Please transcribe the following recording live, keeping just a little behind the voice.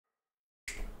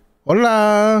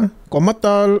Hola, ¿cómo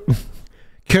tal?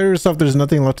 Carry yourself, there's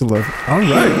nothing left to live. All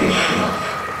right.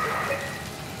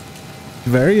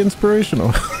 Very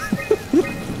inspirational.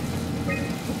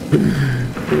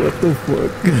 What the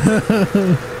fuck?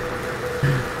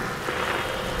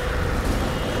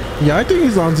 Yeah, I think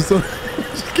he's on to something.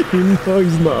 No,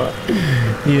 he's not.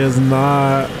 He is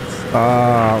not.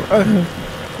 Stop.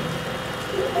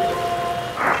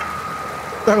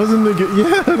 That was in the game.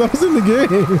 Yeah, that was in the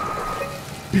game.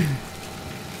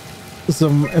 So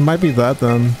it might be that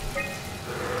then.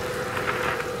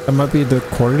 That might be the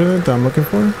coordinate that I'm looking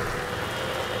for.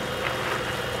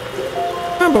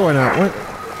 But why not? What?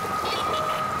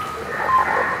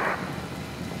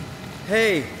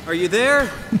 Hey, are you there?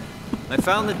 I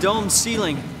found the dome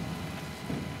ceiling.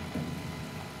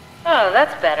 Oh,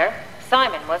 that's better.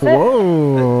 Simon, was it?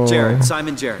 Whoa. Jared,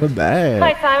 Simon Jared. What that?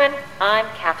 Hi, Simon. I'm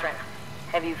Catherine.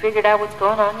 Have you figured out what's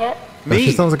going on yet? Me?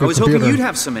 She sounds like I a was computer. hoping you'd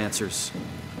have some answers.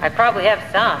 I probably have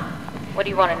some. What do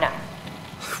you want to know?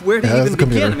 Where to Yeah, even that's a begin?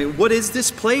 computer. I mean, what is this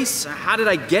place? How did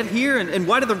I get here? And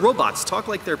why do the robots talk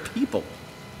like they're people?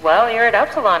 Well, you're at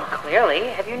Upsilon, clearly.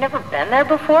 Have you never been there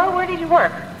before? Where did you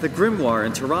work? The Grimoire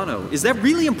in Toronto. Is that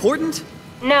really important?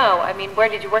 No, I mean, where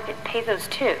did you work at Pezos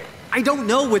 2? I don't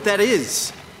know what that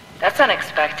is. That's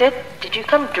unexpected. Did you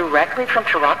come directly from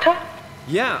Toronto?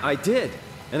 Yeah, I did.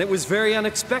 And it was very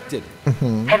unexpected.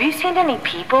 Have you seen any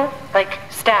people? Like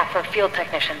staff or field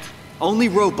technicians? Only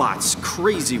robots,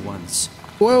 crazy ones.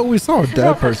 Well, we saw a This is dead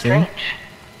also person. strange.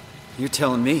 You're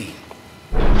telling me.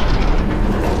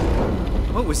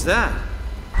 What was that?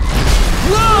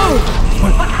 Whoa!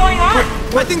 What's going on?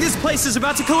 I think this place is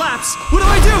about to collapse. What do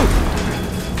I do?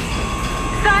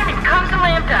 Simon, come to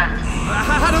Lambda.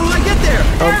 How do I get there?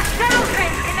 There are shuttle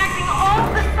trains connecting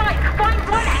all the sites. Find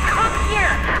one and come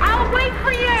here. I'll wait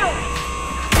for you.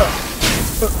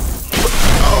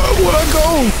 Where'd I go?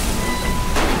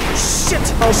 Shit!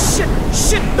 Oh shit!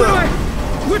 Shit!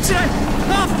 Where should I?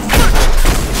 Oh fuck!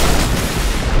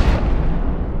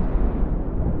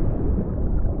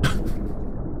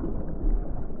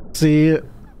 See,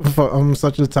 I'm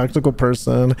such a tactical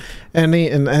person. In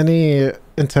any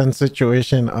intense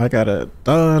situation, I got it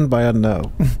done by a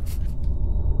no.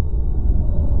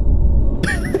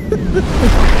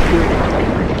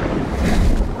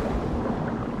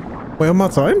 Wait, I'm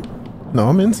outside? No,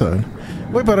 I'm inside.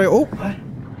 Wait, but What?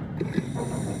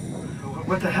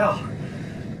 What the hell?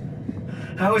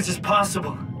 How is this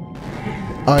possible?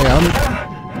 Oh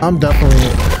yeah, I'm definitely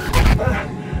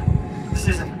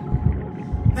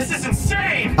This is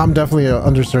insane! I'm definitely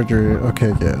under surgery.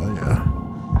 Okay,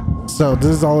 yeah. So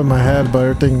this is all in my head, but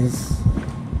everything's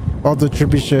all the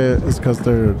trippy shit is because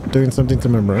they're doing something to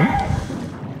my brain.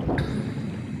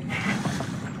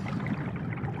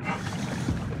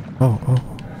 Oh.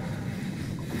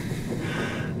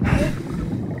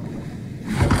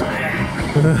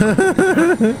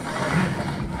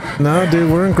 No, dude,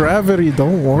 we're in gravity.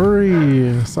 Don't worry.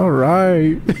 It's all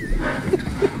right.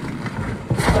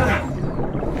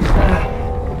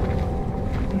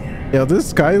 Yeah, this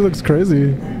sky looks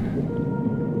crazy.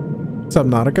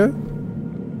 Subnautica?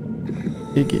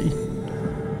 Iggy.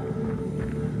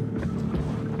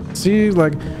 See,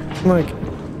 like,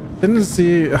 didn't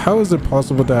see, how is it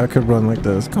possible that I could run like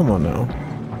this? Come on now.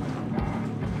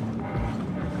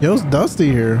 Yo, it's dusty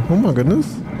here. Oh my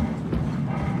goodness.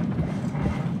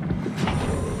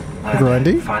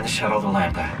 Grindy? Find the shuttle to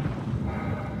Lambda.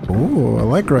 Ooh, I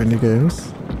like grindy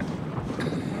games.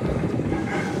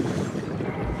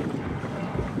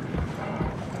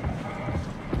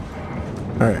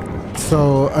 Alright,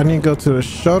 so I need to go to the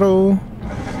shuttle.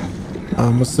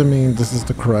 I'm assuming this is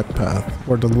the correct path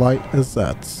where the light is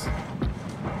at.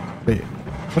 Wait,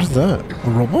 what is that? A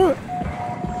robot?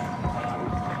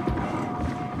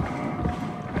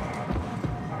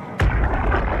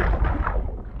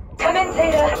 Come in,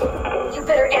 Zeta. You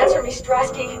better answer me,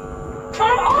 Strasky.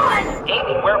 Come on!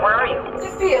 Amy, where are you? The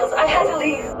fields. I had to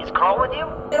leave. Is Carl with you?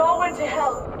 It all went to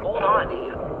hell. Hold on.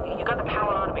 You got the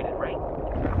power automated, right?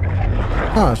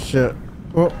 Ah, shit.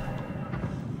 Well,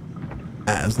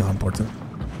 it's not important.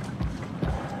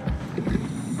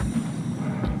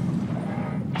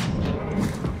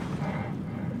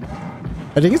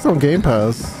 I think it's on Game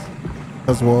Pass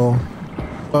as well.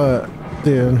 But,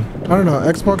 dude, I don't know.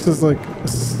 Xbox is like...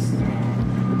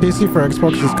 PC for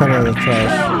Xbox is kind of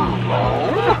trash.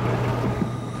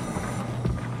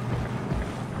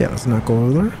 Yeah, let's not go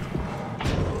over there.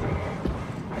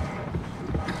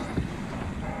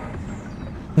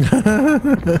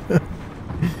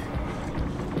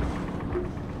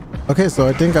 Okay, so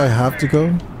I think I have to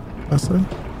go. That's it.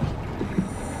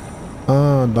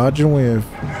 Dodge and wave.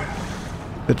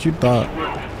 But you thought.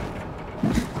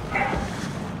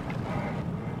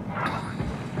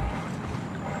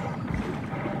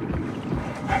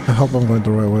 I hope I'm going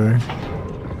the right way.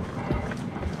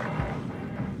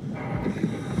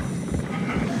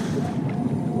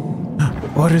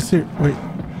 What is here? Wait.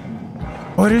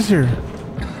 What is here?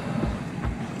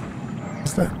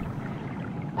 What's that?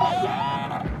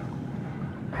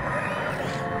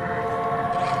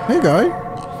 Hey guy.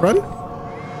 Friend?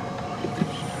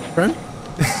 Friend?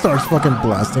 It starts fucking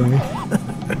blasting me.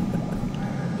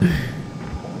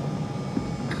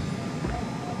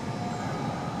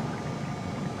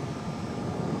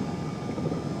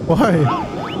 Why?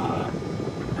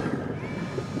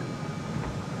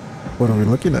 What are we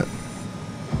looking at?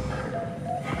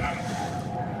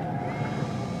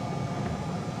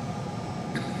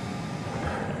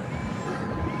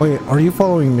 Wait, are you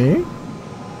following me?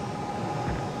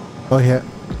 Oh, yeah.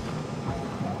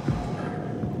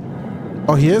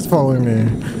 Oh, he is following me.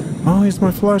 Oh, he's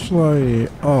my flashlight.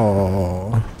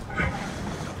 Oh.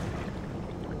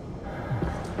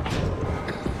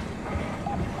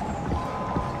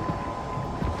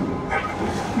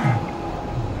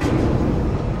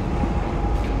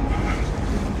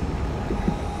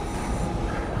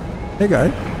 Hey,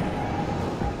 guy.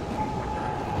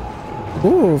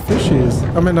 Ooh, fishies.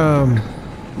 I mean,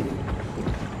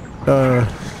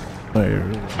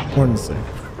 wait, one second.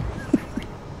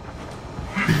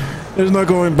 There's not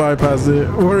going bypass it.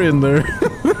 We're in there.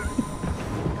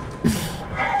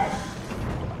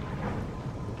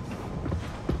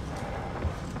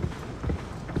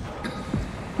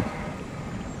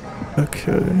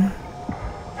 Okay.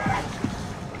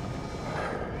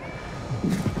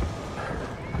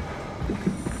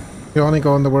 You only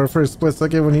go in the word for a split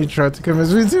second when you tried to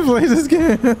convince me to play this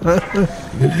game.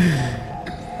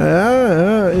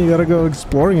 Yeah, you gotta go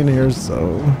exploring in here,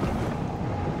 so.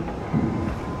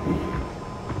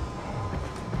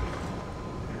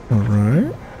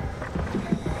 Alright.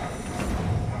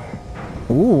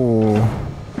 Ooh.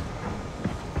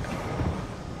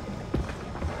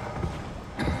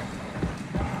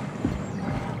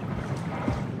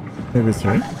 Maybe it's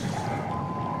right.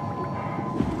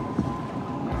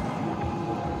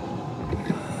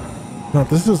 No,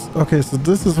 this is okay. So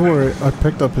this is where I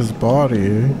picked up his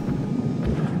body.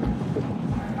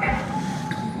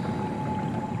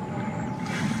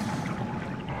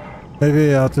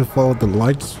 Maybe I have to follow the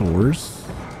light source.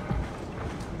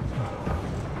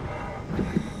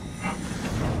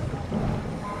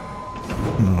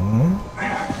 No.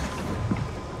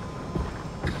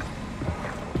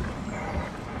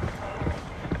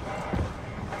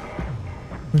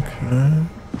 Okay.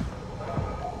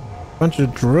 Bunch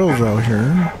of drills out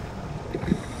here.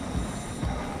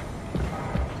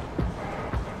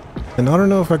 And I don't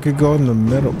know if I could go in the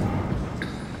middle.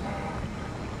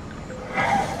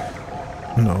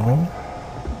 No.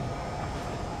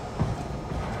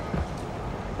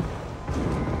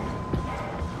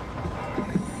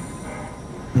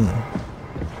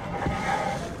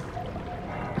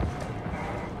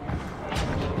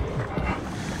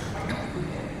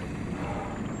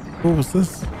 What was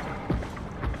this?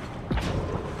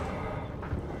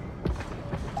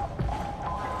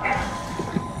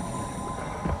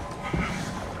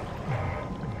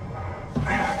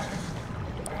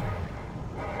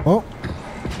 Oh.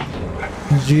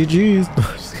 GG's.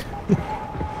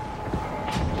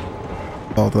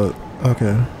 Oh, the...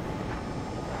 Okay.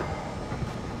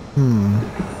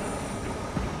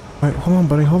 Wait, hold on,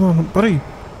 buddy. Hold on, buddy.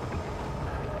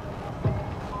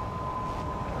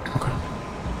 Okay.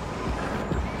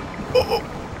 Oh.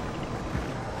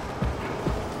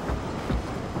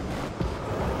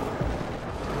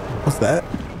 What's that?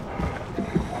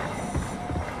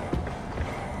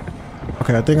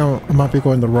 Okay, I think I might be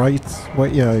going the right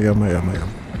way. Yeah, I am.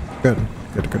 Good.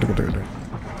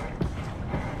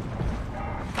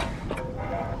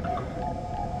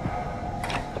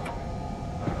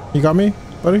 You got me,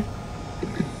 buddy?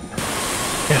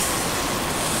 Yes.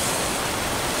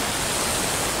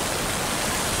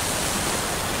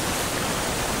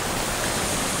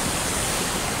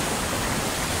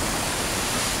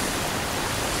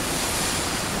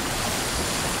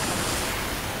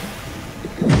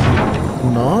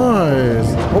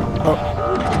 Nice. Oh.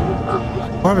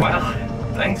 Well,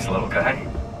 thanks, little guy.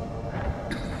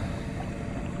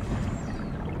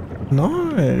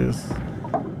 Nice.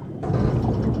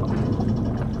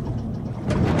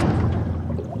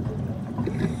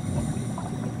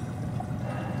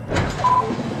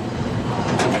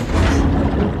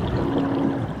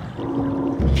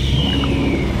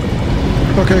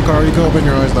 Okay, Carl, you can open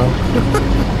your eyes now.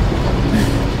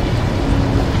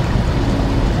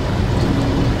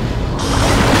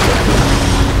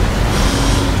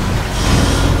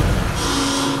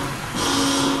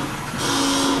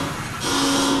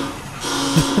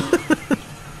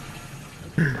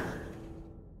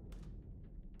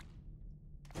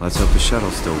 Let's hope the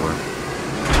shuttles still work.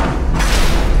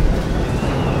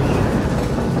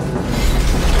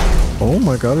 Oh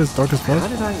my god, it's dark as fuck. How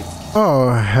did I...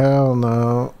 Oh, hell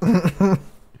no.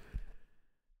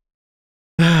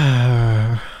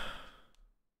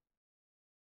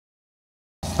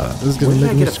 This is gonna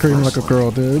make me scream like a girl,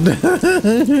 dude.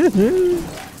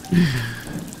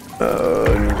 Oh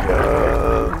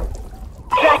god.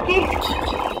 Jackie,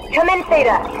 come in,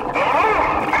 Theta.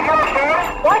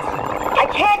 What? I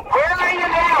can't. Where are you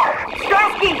now?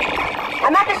 Strasky,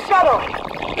 I'm at the shuttle,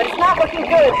 but it's not looking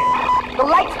good. The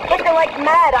lights flicker like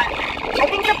mad. I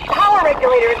think the power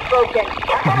regulator is broken.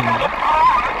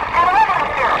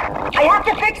 I have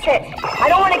to fix it. I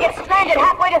don't want to get stranded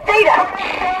halfway to Theta.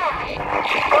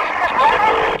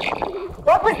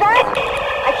 What was that?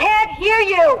 I can't hear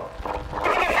you.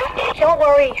 Don't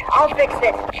worry, I'll fix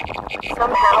it.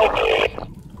 Somehow.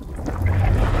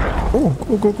 Oh,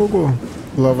 go.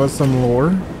 Love us some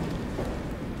lore.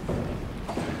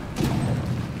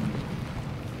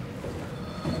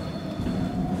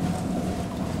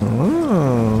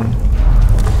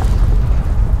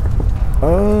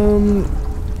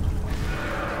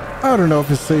 I don't know if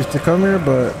it's safe to come here,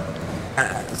 but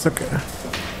it's okay.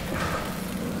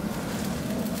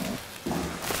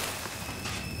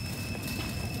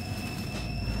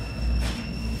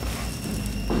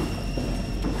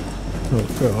 Oh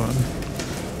god.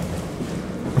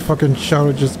 A fucking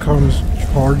shadow just comes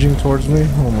charging towards me.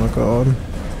 Oh my god.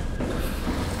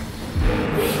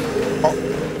 Oh.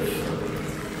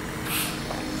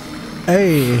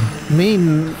 Hey, me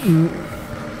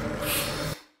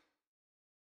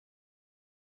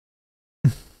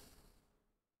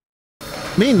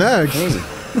next. Hey,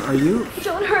 are you...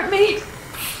 Don't hurt me.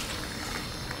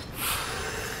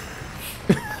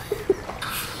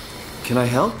 Can I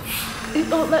help? It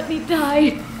won't let me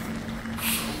die.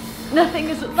 Nothing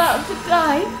is allowed to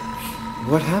die.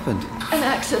 What happened? An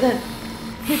accident.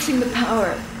 Fixing the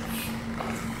power.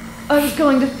 I was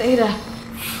going to Theta.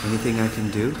 Anything I can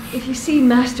do? If you see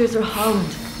Masters or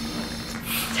Holland,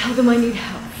 tell them I need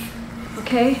help.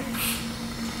 Okay?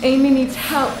 Amy needs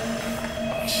help.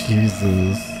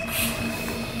 Jesus.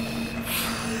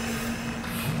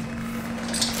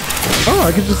 Oh,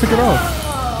 I can just take it off.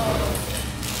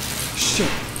 Shit.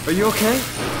 Are you okay?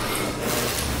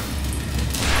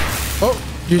 Oh,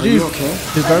 GG. Are you okay?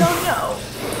 He's I done. don't know.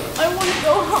 I want to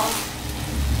go home.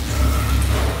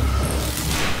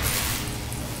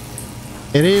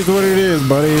 It is what it is,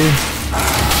 buddy.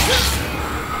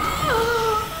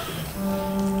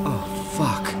 Oh,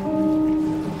 fuck.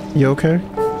 You okay?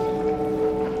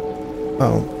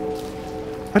 Oh.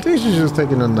 I think she's just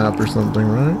taking a nap or something,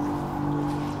 right?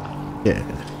 Yeah.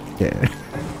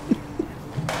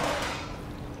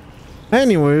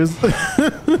 Anyways.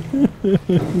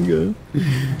 Good.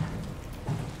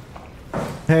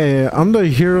 Hey, I'm the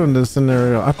hero in this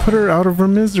scenario. I put her out of her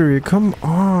misery. Come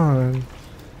on.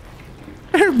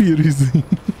 Her beauty's.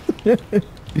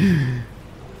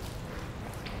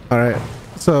 Alright.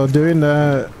 So doing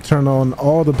that, turn on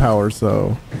all the power,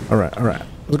 so alright.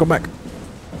 Let's go back.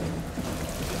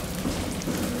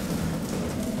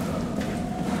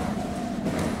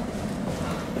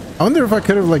 I wonder if I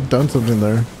could have like done something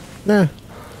there. Nah.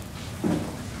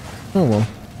 Oh well.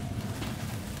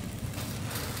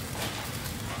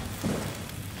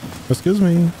 Excuse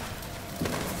me.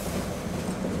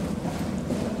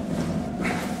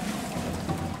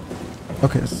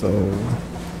 Okay, so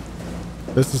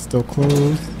this is still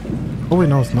closed. Oh wait,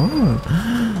 no, it's not.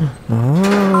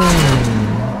 Oh.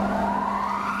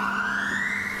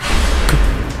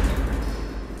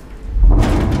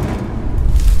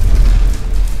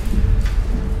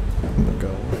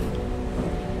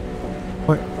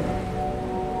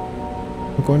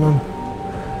 What's going on?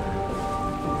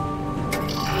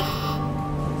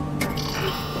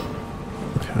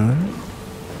 Okay.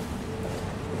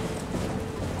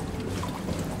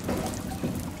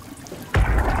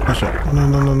 Oh shit. No.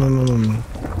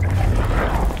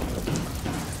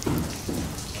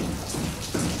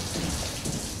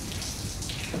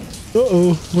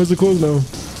 Uh-oh. Where's it closed now?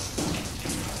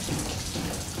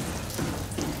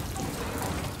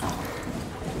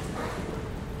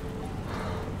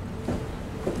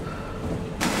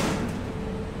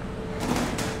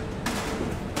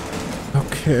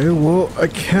 Okay, well, I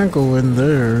can't go in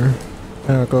there.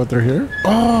 Can I go through here?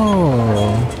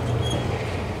 Oh!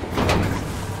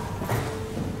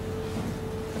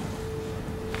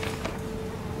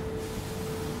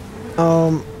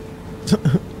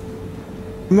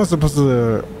 I'm not supposed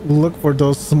to look for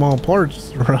those small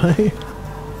parts, right?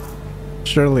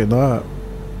 Surely not.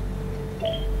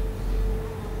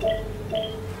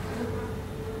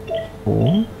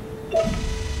 Oh?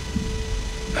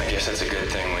 it's a good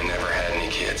thing we never had any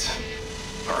kids.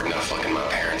 Hard enough looking my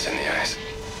parents in the eyes.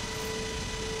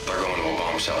 They're going to a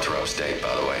bomb shelter upstate,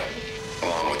 by the way,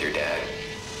 along with your dad.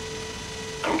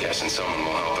 I'm guessing someone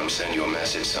will help him send you a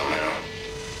message somehow.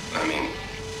 I mean,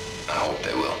 I hope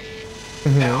they will.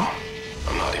 Now,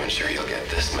 I'm not even sure you'll get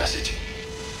this message.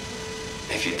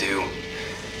 If you do,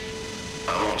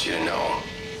 I want you to know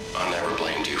I never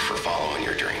blamed you for following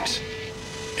your dreams.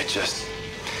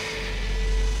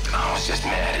 I was just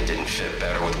mad it didn't fit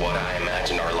better with what I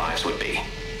imagined our lives would be.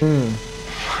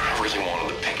 I really wanted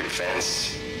the picket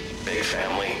fence, big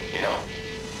family, you know?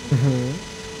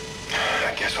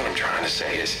 I guess what I'm trying to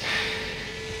say is,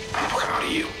 I'm proud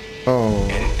of you. Oh.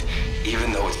 And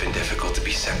even though it's been difficult to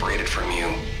be separated from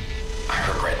you, I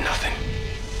regret nothing.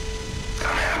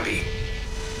 I'm happy.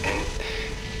 And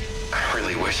I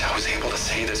really wish I was able to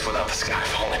say this without the sky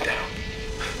falling down.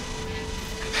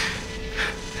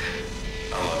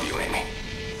 I love you, Amy.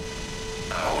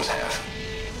 I always have.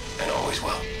 And always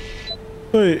will.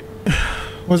 Wait.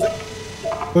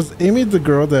 Was Amy the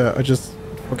girl that I just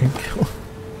fucking killed?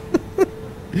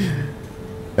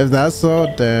 If that's so,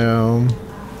 damn.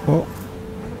 Well,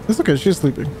 it's okay. She's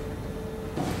sleeping.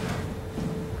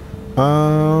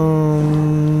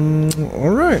 All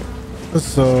right.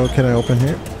 So can I open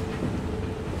here?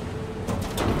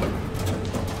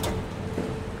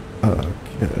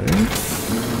 Okay.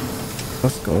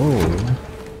 Let's go.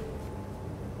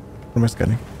 What am I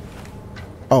scanning?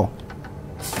 Oh.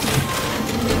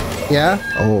 Yeah?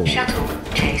 Oh. Shuttle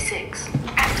J6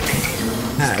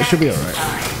 activated. It should be alright.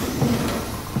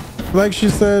 Like she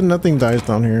said, nothing dies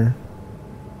down here.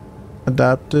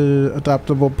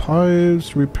 Adaptable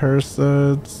pipes, repair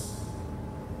sets.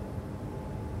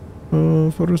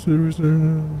 Photo series.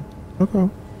 Okay.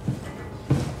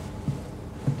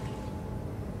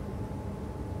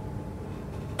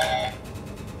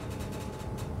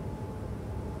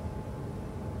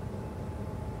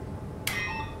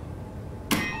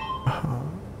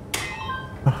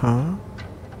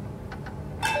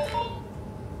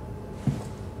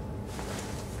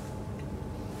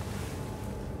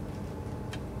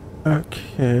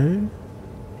 Okay.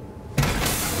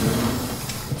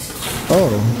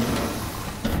 Oh.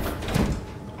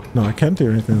 No, I can't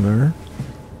do anything there.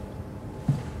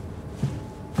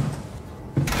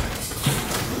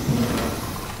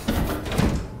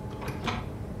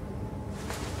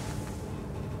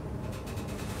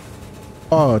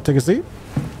 Oh, take a seat?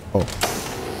 Oh.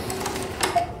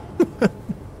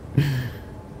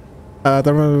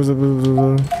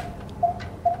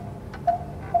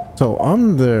 So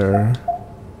I'm there.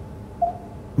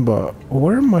 But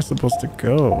where am I supposed to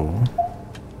go?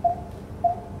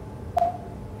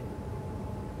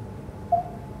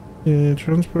 Yeah,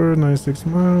 transport 96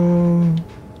 miles.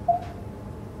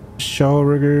 Shell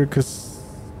rigger,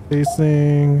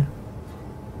 casing.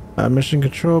 Mission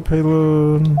control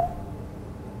payload.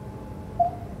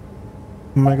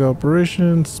 Mega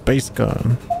operation, space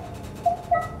gun.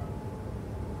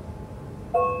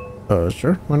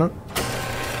 Sure, why not?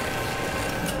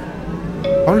 I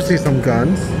want to see some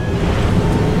guns.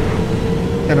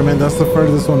 And I mean, that's the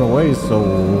furthest one away, so...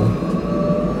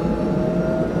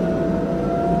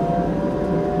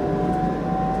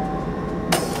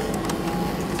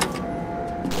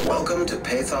 Welcome to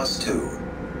Pathos 2,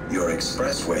 your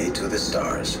expressway to the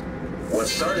stars. What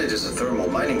started as a thermal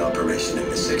mining operation in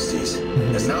the 60s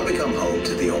has now become home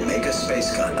to the Omega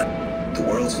space gun, the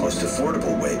world's most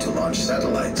affordable way to launch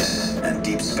satellites and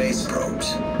deep space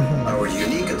probes. Our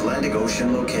unique Atlantic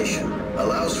Ocean location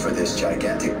allows for this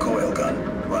gigantic coil gun,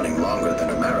 running longer than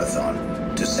a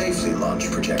marathon, to safely launch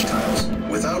projectiles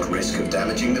without risk of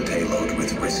damaging the payload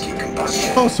with risky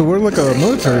combustion. Oh, so we're like a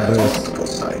military base. Multiple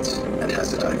sites and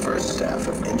has a diverse staff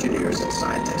of engineers and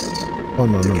scientists. Oh,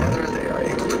 no, Together, they are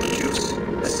able to produce,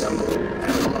 assemble,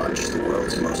 and launch the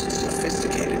world's most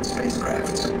sophisticated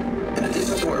spacecrafts. In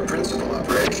addition to our principal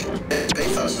operation,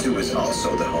 Pathos 2 is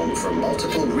also the home for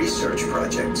multiple research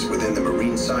projects within the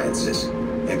marine sciences,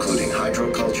 including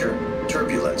hydroculture,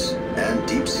 turbulence, and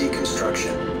deep-sea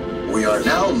construction. We are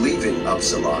now leaving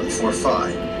Upsilon for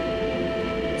Phi.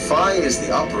 Phi is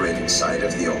the operating site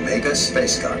of the Omega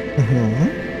space gun.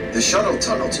 The shuttle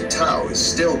tunnel to Tau is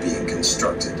still being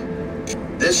constructed.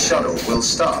 This shuttle will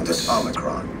stop at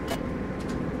Omicron.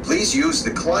 Please use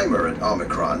the climber at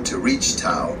Omicron to reach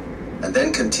Tau, and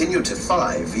then continue to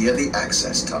Phi via the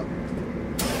access tunnel.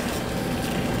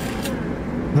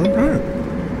 Okay.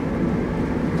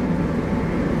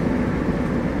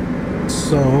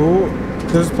 So,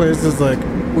 this place is like,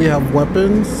 we have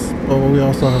weapons, but we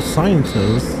also have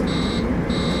scientists.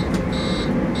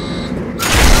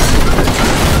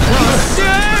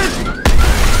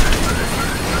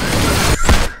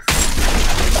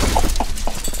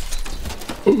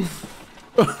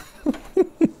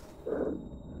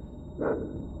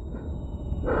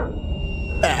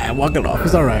 walking off.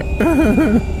 It's alright.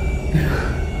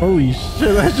 Holy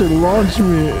shit, that should launch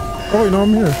me. Oh, wait, no,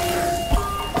 I'm here.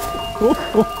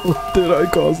 Did I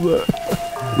cause that?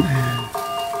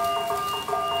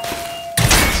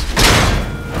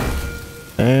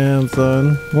 And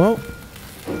son, well,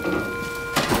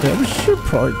 yeah, we should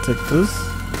probably take this.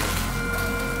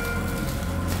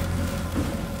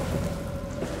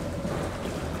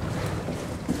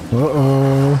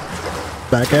 Uh-oh.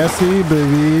 Back at sea,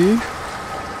 baby.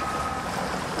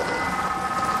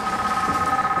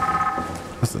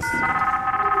 What's this?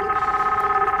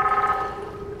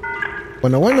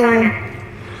 Bueno.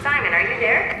 Simon, are you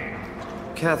there?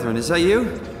 Catherine, is that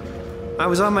you? I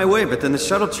was on my way, but then the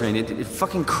shuttle train, it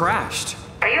fucking crashed.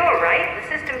 Are you alright? The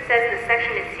system says the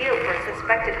section is sealed for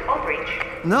suspected hull breach.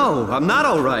 No, I'm not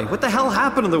alright. What the hell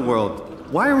happened to the world?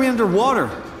 Why are we underwater?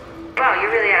 Wow, you're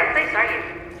really out of place, aren't you?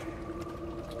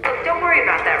 Look, don't worry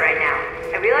about that right now.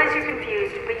 I realize you're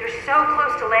confused, but you're so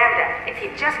close to Lambda. If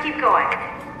you just keep going.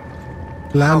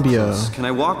 Lambia. Can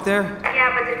I walk there?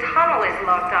 Yeah, but the tunnel is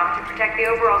locked off to protect the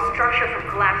overall structure from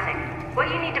collapsing.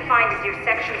 What you need to find is your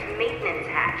section's maintenance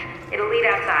hatch. It'll lead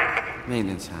outside.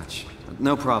 Maintenance hatch.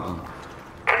 No problem.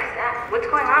 What is that? What's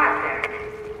going on up there?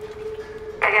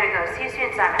 I gotta go. See you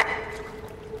soon, Simon.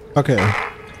 Okay.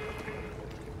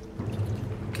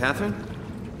 Catherine?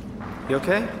 You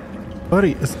okay?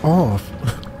 Buddy, it's off.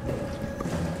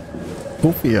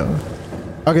 Goofia.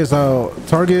 Okay, so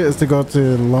target is to go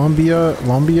to Lambia,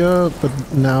 but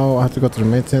now I have to go to the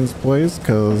maintenance place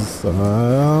because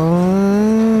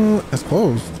it's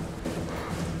closed.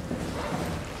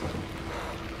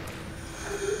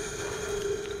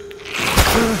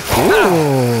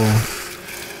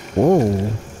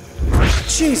 Whoa.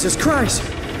 Jesus Christ!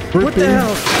 Grippy. What the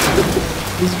hell?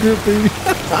 It's grippy.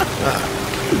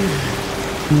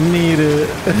 Need it.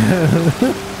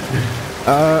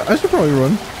 I should probably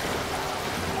run.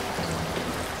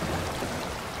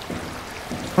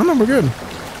 Oh no, we're good.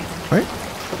 Right?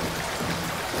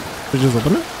 We just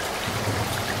open it?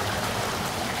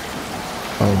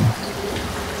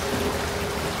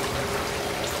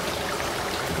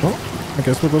 Well, I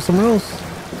guess we'll go somewhere else.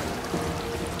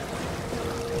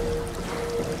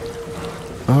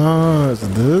 Ah, is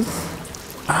it this?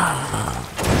 Ah.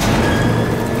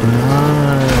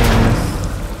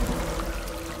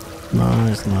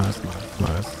 Nice.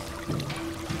 Nice.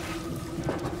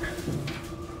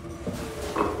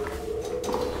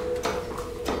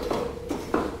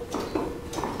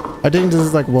 I think this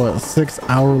is like what, a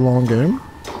 6-hour-long game?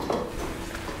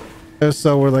 If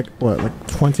so, we're like what, like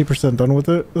 20% done with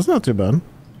it? That's not too bad.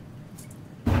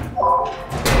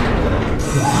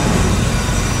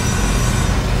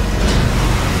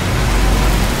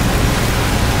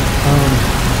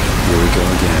 Here we go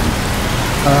again.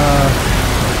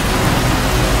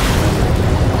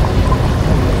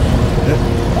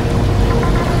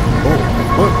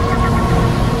 What?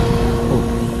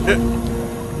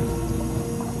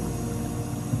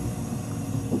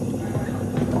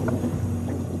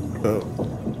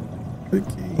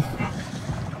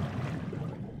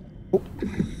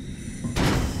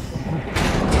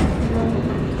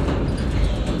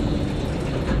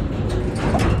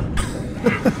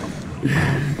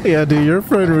 Yeah, dude, your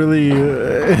friend really.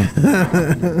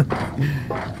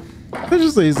 I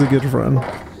just say he's a good friend.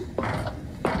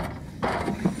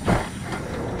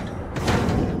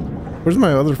 Where's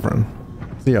my other friend?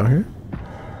 Is he out here?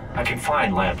 I can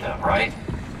find Lambda, right?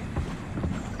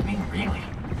 I mean, really?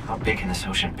 How big can this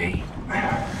ocean be?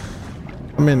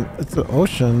 I mean, it's the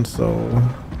ocean, so.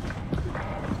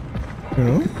 You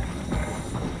know?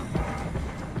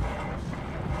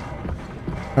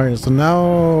 Alright, so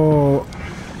now.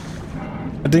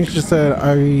 I think she said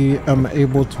I am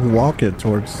able to walk it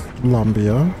towards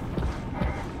Lambia.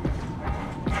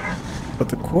 But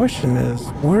the question is,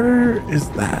 where is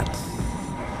that?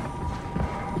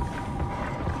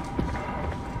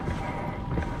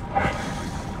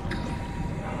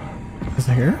 Is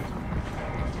it here?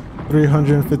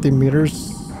 350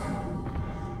 meters?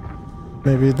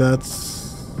 Maybe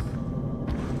that's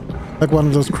like one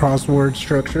of those crossword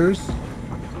structures.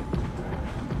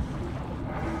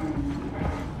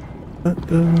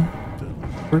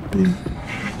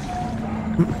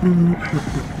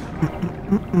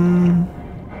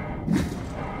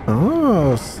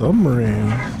 Oh,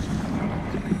 submarine.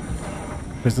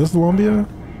 Is this Lambia?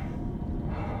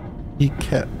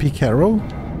 Picaro?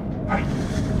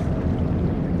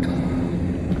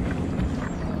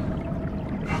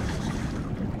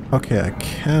 Okay, I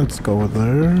can't go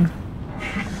there.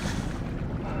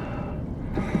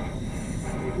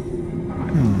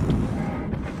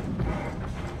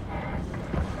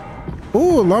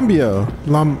 Oh, Lambda.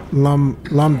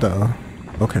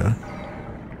 Okay.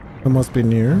 That must be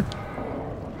near.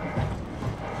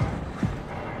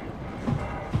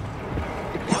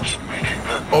 What's making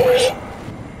that noise?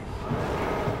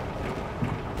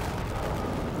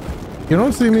 You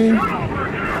don't see me?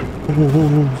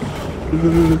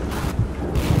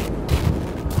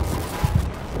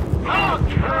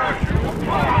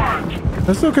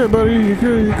 That's okay, buddy. You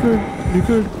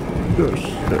could. Oh,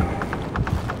 shit.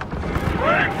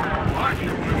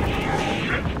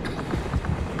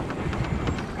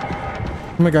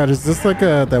 Oh my god, is this like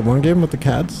that one game with the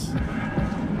cats?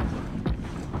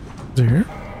 Is it here?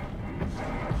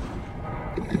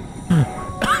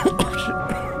 Oh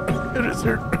shit. It is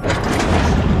here.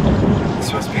 It's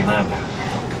supposed to be Lambda.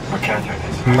 Where Catherine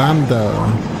is. Lambda.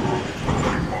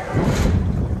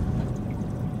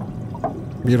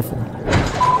 Beautiful.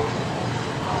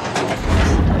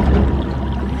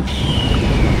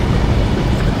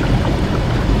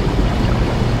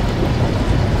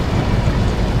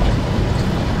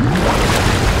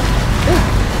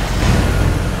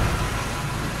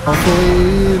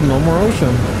 Hopefully, no more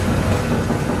ocean.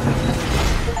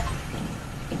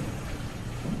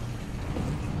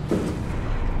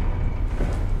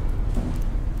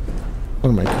 What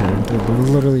am I kidding? Dude, we're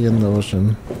literally in the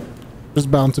ocean. There's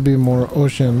bound to be more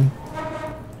ocean.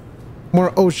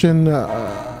 More ocean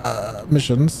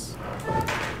missions.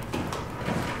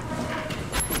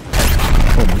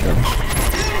 Oh my god.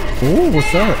 Ooh,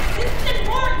 what's that?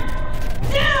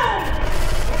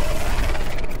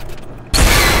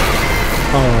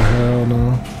 Oh, hell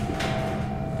no.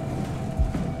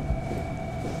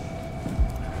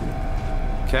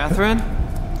 Catherine?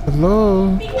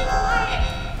 Hello?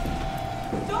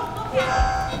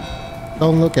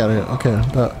 Don't look at it. Okay,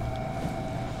 but...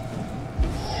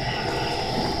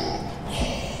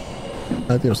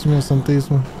 Ay, Dios mío,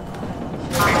 santísimo.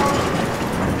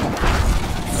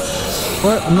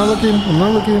 What? I'm not looking. I'm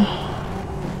not looking.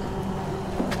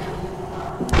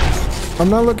 I'm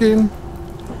not looking.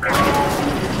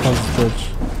 I'll switch.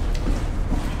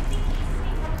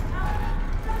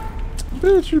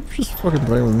 Bitch, you're just fucking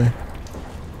playing with me.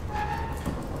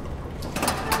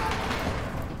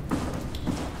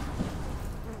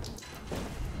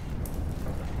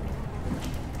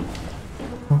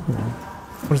 Oh,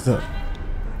 what is that?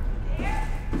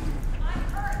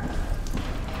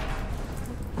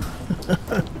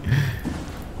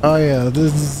 Oh yeah,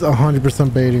 this is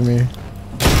 100% baiting me.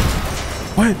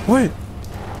 What? What?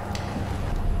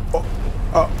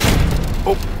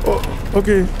 Oh,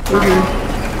 okay.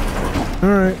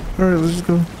 Alright, let's just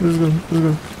go. Let's go.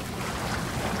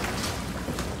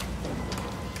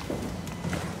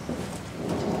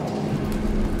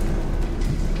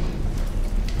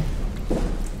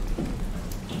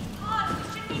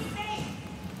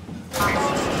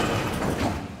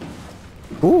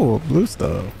 Ooh, blue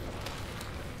stuff.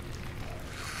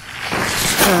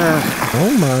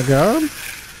 Oh my god.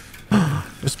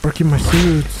 It's breaking my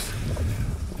suits.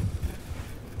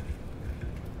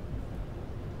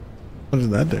 What is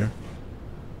that there?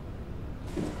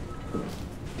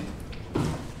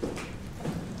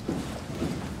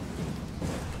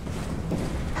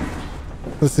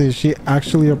 Let's see, is she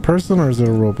actually a person or is it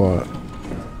a robot?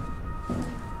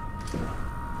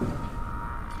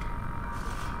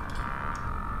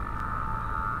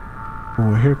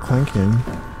 Oh, I hear clanking.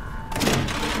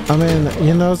 I mean,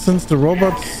 you know, since the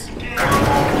robots...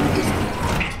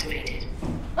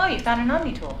 Oh, you found an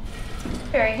Omni tool.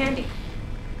 Very handy.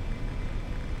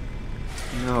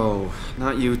 No,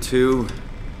 not you too.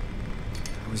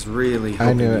 I was really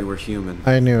hoping you were human.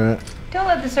 I knew it. Don't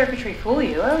let the circuitry fool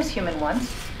you. I was human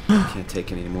once. I can't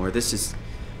take it anymore.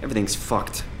 Everything's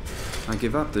fucked. I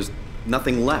give up. There's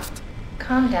nothing left.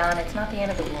 Calm down. It's not the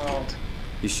end of the world.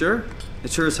 You sure?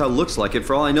 It sure as hell looks like it.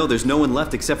 For all I know, there's no one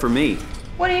left except for me.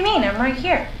 What do you mean? I'm right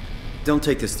here. Don't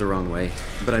take this the wrong way,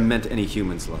 but I meant any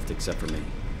humans left except for me.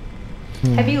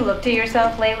 Have you looked at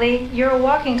yourself lately? You're a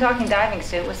walking, talking diving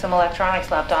suit with some electronics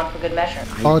slapped on for good measure.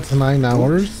 Oh, it's 9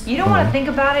 hours? You don't want to think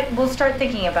about it? We'll start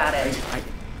thinking about it.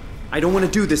 I don't want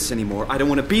to do this anymore. I don't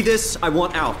want to be this. I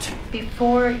want out.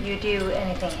 Before you do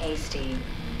anything hasty,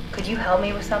 could you help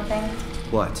me with something?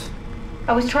 What?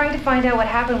 I was trying to find out what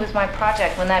happened with my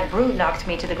project when that brute knocked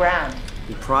me to the ground.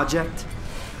 Your project?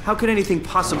 How could anything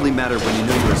possibly matter when you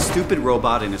know you're a stupid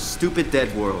robot in a stupid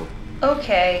dead world?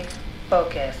 Okay,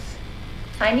 focus.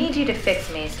 I need you to fix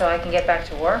me so I can get back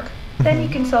to work. Then you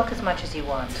can sulk as much as you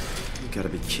want. You gotta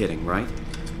be kidding, right?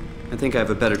 I think I have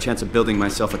a better chance of building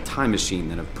myself a time machine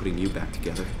than of putting you back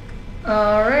together.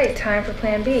 All right, time for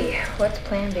plan B. What's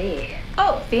plan B?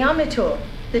 Oh, the Omni tool.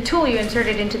 The tool you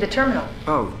inserted into the terminal.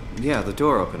 Oh, yeah, the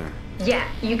door opener. Yeah,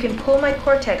 you can pull my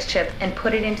Cortex chip and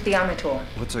put it into the Omnitool.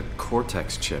 What's a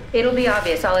Cortex chip? It'll be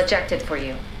obvious. I'll eject it for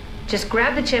you. Just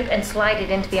grab the chip and slide it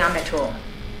into the Omnitool.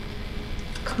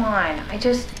 Come on, I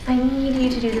need you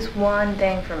to do this one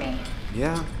thing for me.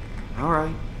 Yeah, all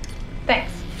right.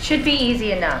 Thanks. Should be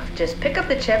easy enough. Just pick up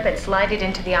the chip and slide it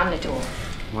into the Omnitool.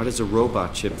 Why does a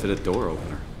robot chip fit a door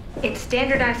opener? It's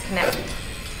standardized connection.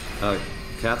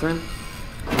 Catherine?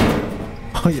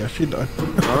 Oh yeah, she died.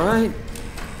 All right.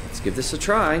 Let's give this a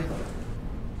try.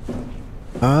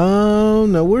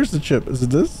 No, where's the chip? Is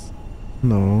it this?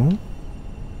 No.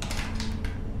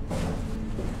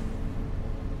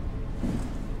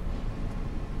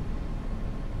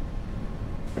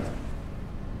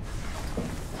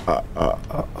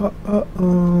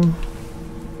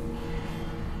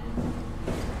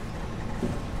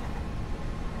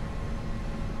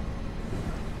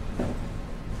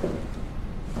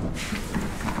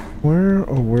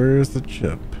 Where is the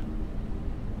chip?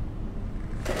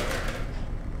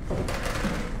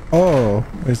 Oh,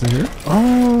 is it here?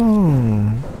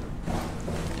 Oh.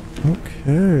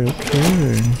 Okay.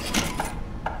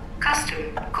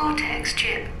 Custom Cortex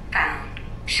chip found.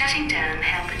 Shutting down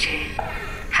helper chain.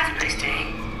 Have a nice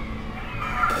day.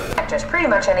 Just pretty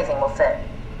much anything will fit.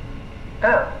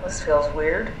 Oh, this feels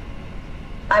weird.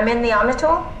 I'm in the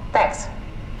Omnitool? Thanks.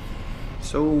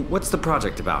 So, what's the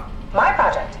project about? My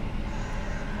project?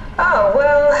 Oh,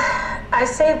 well, I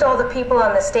saved all the people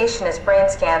on the station as brain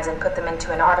scans and put them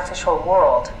into an artificial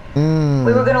world.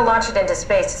 We were going to launch it into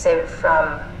space to save it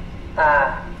from,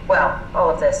 well, all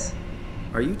of this.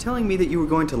 Are you telling me that you were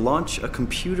going to launch a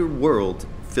computer world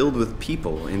filled with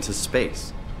people into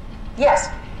space? Yes.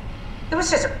 It was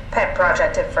just a pet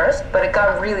project at first, but it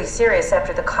got really serious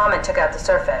after the comet took out the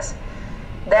surface.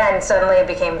 Then suddenly it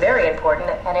became very important,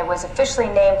 and it was officially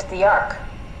named the Ark.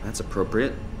 That's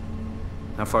appropriate.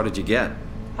 How far did you get?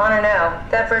 I don't know.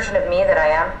 That version of me that I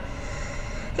am.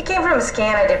 It came from a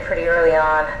scan I did pretty early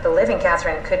on. The living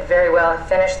Catherine could very well have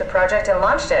finished the project and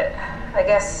launched it. I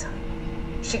guess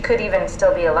she could even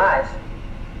still be alive.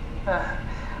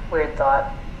 Weird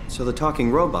thought. So the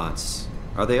talking robots,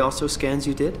 are they also scans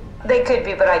you did? They could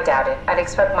be, but I doubt it. I'd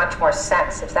expect much more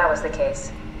sense if that was the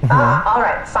case. All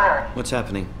right, finally. What's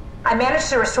happening? I managed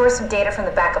to restore some data from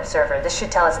the backup server. This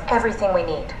should tell us everything we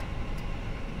need.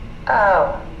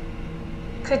 Oh.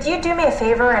 Could you do me a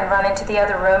favor and run into the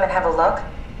other room and have a look?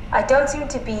 I don't seem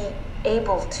to be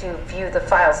able to view the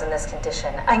files in this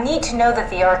condition. I need to know that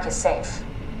the Ark is safe.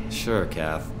 Sure,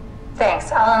 Kath.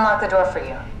 Thanks. I'll unlock the door for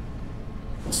you.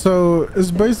 So,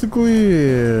 it's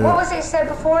basically... What was it you said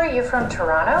before? You're from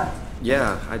Toronto?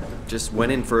 Yeah, I just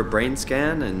went in for a brain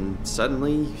scan and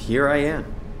suddenly here I am.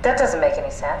 That doesn't make any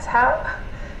sense. How?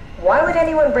 Why would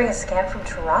anyone bring a scan from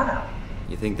Toronto?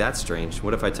 You think that's strange?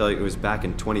 What if I tell you it was back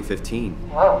in 2015?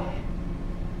 Whoa.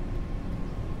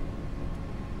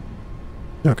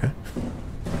 Okay.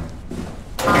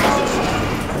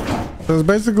 So it's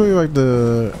basically like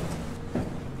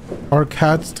our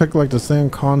cats took like the same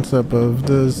concept of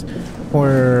this,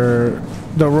 where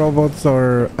the robots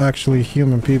are actually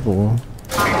human people.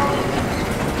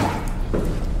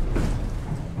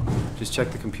 Just check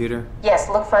the computer. Yes,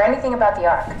 look for anything about the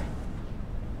Ark.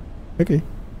 Okay.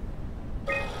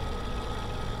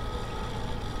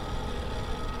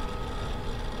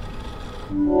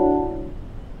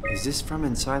 Is this from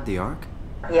inside the Ark?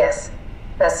 Yes.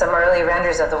 That's some early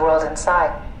renders of the world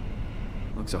inside.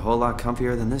 Looks a whole lot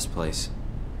comfier than this place.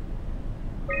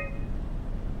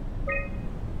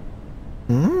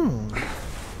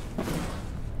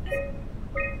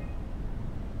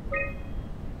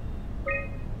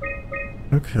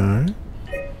 Okay.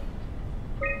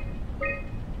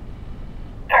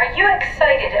 Are you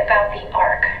excited about the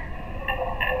Ark?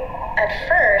 At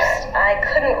first, I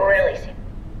couldn't really see.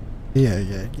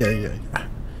 Yeah.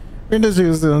 Windows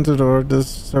used to enter the door. This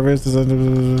service is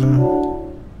under.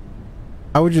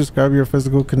 How would you describe your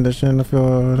physical condition? I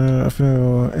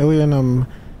feel alien. I'm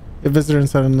a visitor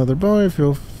inside another body. I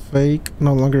feel fake,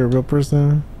 no longer a real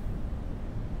person.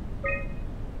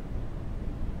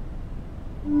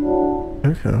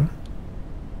 Okay. How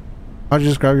would you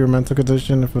describe your mental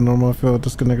condition? I feel normal. I feel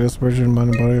disconnected, spiritual,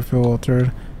 mind and body. I feel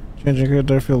altered, changing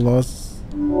character. I feel lost.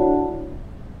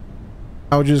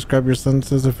 How would you describe your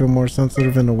senses? I feel more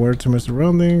sensitive and aware to my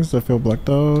surroundings. I feel blacked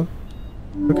out.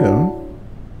 Okay.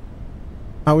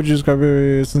 How would you describe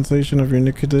your sensation of your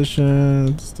new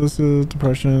condition? This is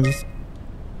depression.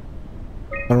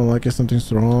 I don't like it.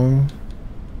 Something's wrong.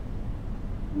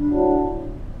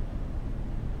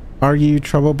 Are you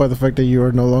troubled by the fact that you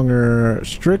are no longer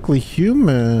strictly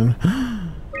human?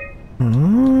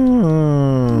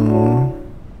 Oh.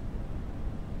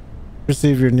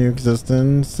 Perceive your new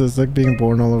existence. It's like being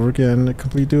born all over again. A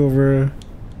complete do-over.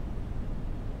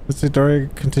 It's a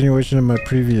direct continuation of my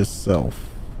previous self.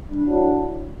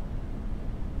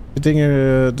 I think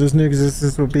this new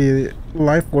existence will be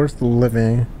life worth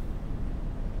living.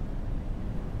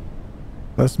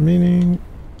 Less meaning.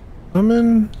 I'm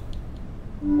in.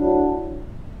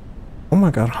 Oh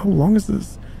my god, how long is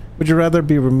this? Would you rather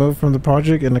be removed from the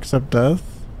project and accept death?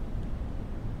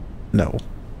 No.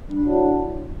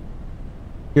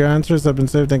 Your answers have been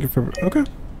saved. Thank you for. Okay.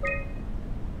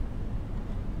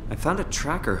 I found a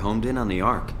tracker homed in on the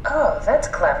Ark. Oh, that's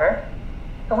clever.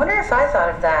 I wonder if I thought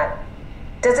of that.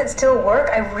 Does it still work?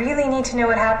 I really need to know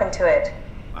what happened to it.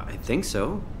 I think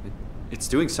so. It's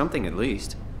doing something at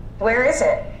least. Where is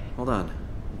it? Hold on.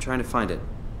 I'm trying to find it.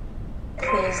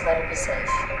 Please let it be safe.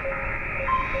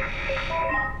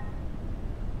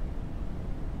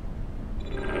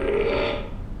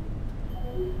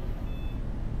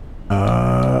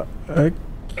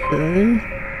 Okay.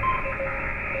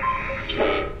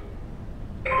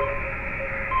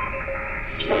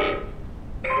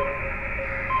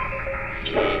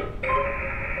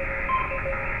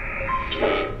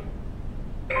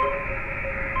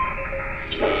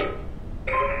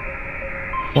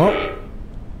 Well,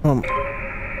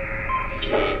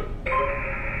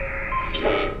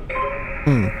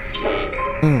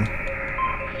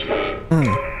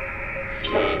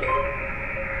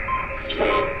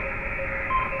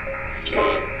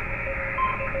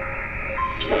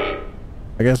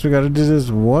 I guess we gotta do this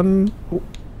one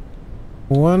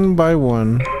by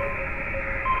one.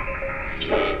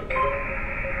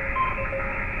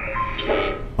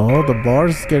 Oh, the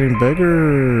bar's getting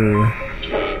bigger.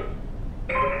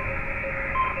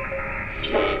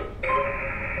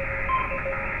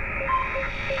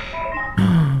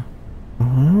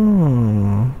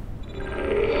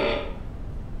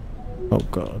 Oh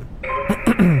god.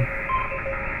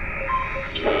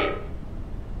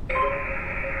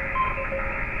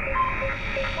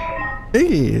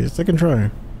 Hey, second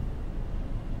try.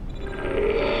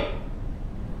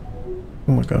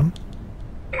 Oh my god.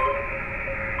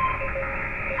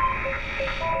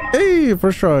 Hey,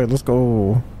 first try. Let's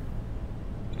go.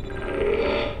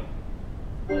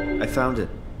 I found it.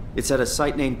 It's at a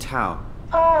site named Tau.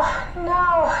 Oh,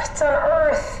 no. It's on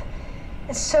Earth.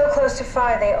 It's so close to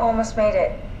Phi, they almost made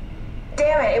it.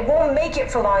 Damn it, it won't make it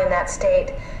for long in that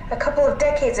state. A couple of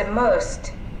decades at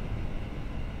most.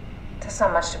 That's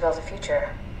not much to build a future.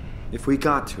 If we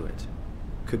got to it,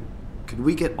 could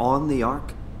we get on the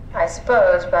Ark? I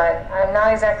suppose, but I'm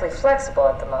not exactly flexible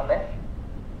at the moment.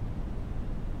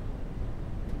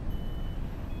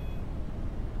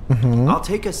 I'll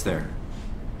take us there.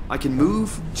 I can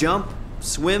move, jump,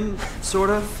 swim, sort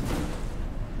of.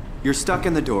 You're stuck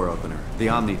in the door opener, the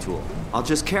Omni tool. I'll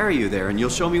just carry you there and you'll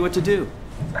show me what to do.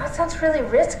 That sounds really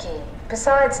risky.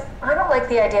 Besides, I don't like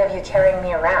the idea of you carrying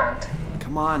me around.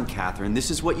 Come on, Catherine. This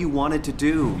is what you wanted to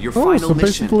do. Your Oh, final so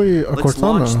mission. basically a Let's Cortana.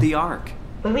 launch the Ark.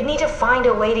 We would need to find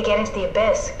a way to get into the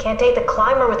Abyss. Can't take the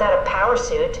climber without a power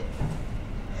suit.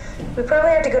 We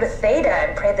probably have to go to Theta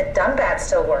and pray that Dunbat's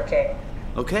still working.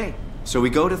 Okay, so we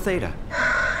go to Theta.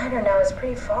 I don't know, it's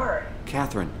pretty far.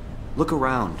 Catherine, look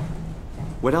around.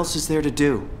 What else is there to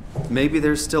do? Maybe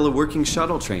there's still a working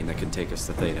shuttle train that can take us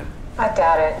to Theta. I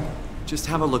doubt it. Just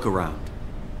have a look around.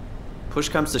 Push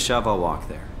comes to shove, I'll walk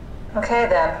there. Okay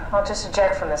then, I'll just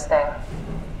eject from this thing.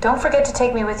 Don't forget to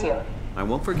take me with you. I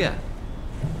won't forget.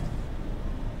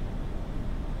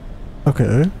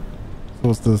 Okay. So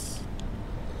what's this?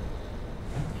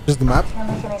 Just the map?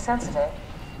 Can't make any sense of it.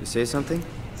 You say something?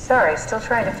 Sorry, still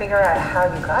trying to figure out how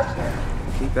you got here.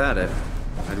 Keep at it.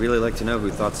 I'd really like to know who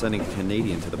thought sending a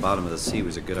Canadian to the bottom of the sea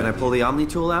was a good idea. Can I pull the Omni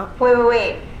tool out?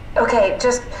 Wait. Okay,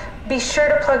 just be sure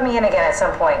to plug me in again at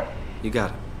some point. You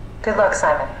got it. Good luck,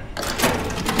 Simon.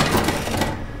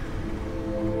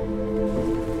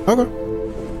 Okay.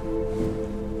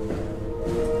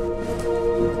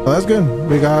 Well, that's good.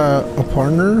 We got a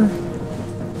partner.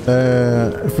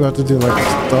 If we have to do like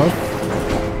stuff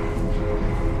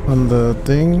on the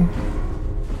thing,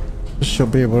 she'll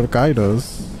be able to guide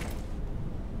us.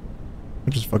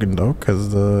 Which is fucking dope,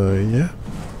 cause yeah.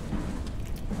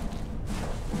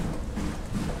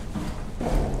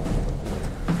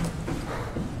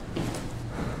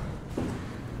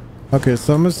 Okay,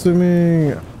 so I'm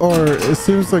assuming, or it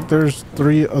seems like there's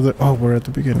 3 other, oh, we're at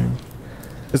the beginning.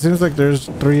 It seems like there's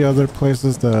 3 other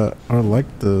places that are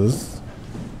like this.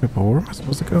 Wait, but where am I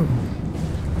supposed to go?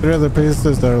 3 other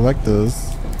places that are like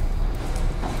this.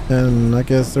 And I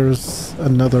guess there's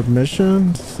another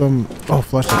mission, oh,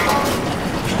 flashlight.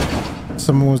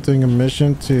 someone was doing a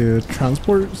mission to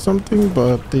transport something,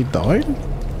 but they died.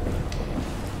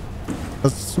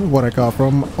 That's what I got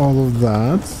from all of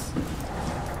that.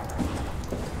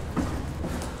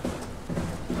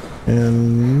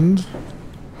 And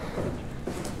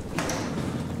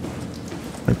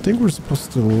I think we're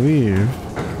supposed to leave.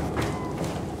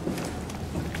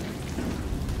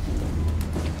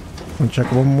 I'll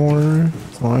check one more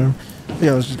time.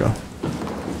 Yeah, let's just go.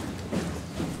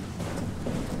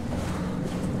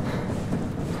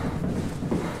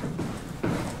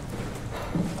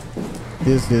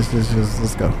 Yes,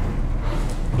 let's go.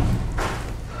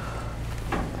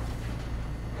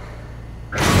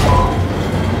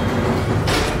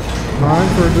 Time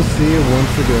for her to see it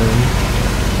once again.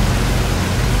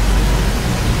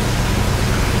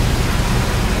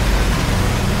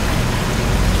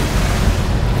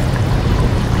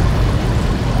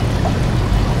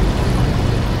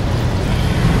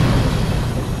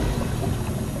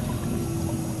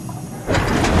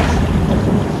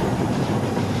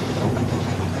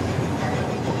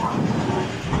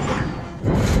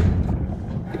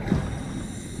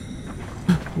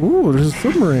 Ooh, there's a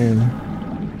submarine.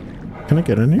 Can I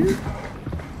get in here?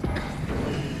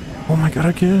 Oh my god,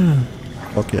 I can.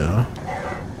 Fuck yeah.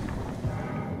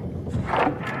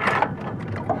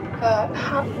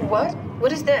 What?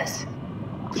 What is this?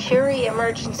 Curie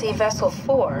Emergency Vessel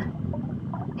 4.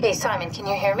 Hey, Simon, can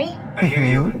you hear me? I hear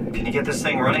you. Can you get this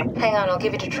thing running? Hang on, I'll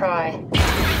give it a try.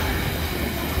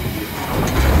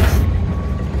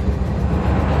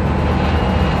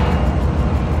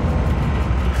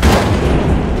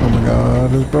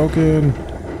 God, it's broken.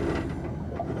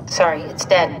 Sorry, it's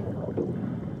dead.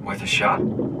 Worth a shot?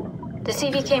 The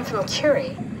CV came from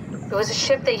Curie. It was a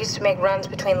ship that used to make runs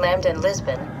between Lambda and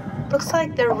Lisbon. Looks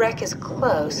like their wreck is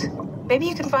close. Maybe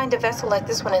you can find a vessel like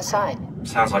this one inside.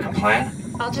 Sounds like a plan.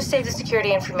 I'll just save the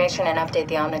security information and update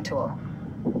the Omni tool.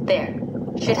 There.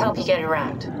 Should help you get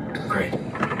around. Great.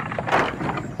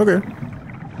 Okay.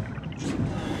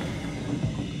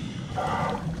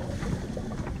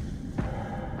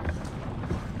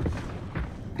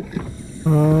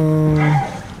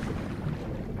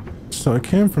 So I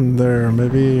came from there,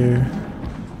 maybe...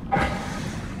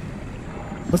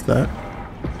 What's that?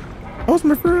 Oh, it's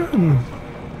my friend!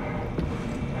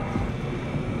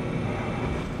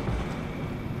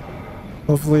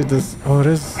 Hopefully this... Oh, it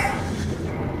is...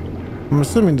 I'm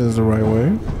assuming this is the right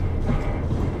way.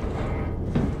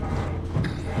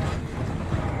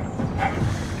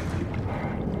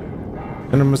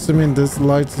 And I'm assuming this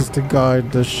light is to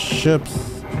guide the ship's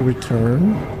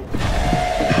return.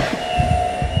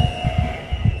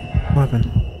 What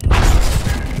happened?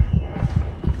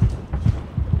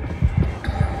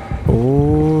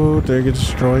 Oh, they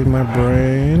destroyed my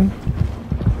brain.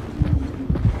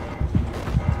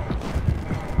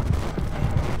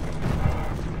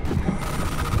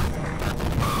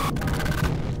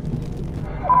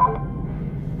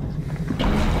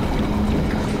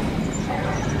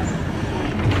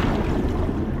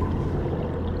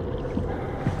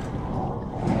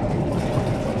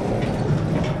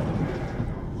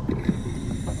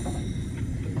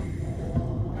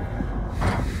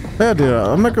 Yeah, dude,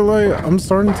 I'm not gonna lie, I'm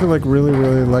starting to like really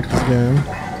like this game.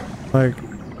 Like,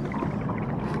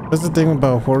 that's the thing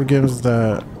about horror games, is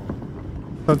that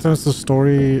sometimes the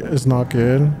story is not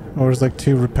good or it's like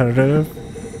too repetitive,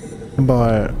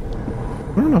 but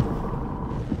I don't know.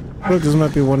 I feel like this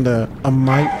might be one that I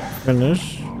might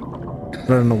finish. I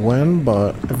don't know when,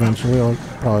 but eventually I'll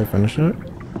probably finish it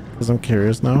because I'm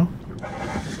curious now.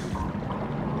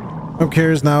 I'm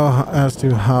curious now as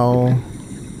to how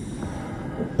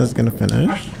that's gonna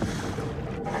finish.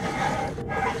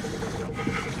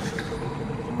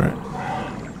 Right.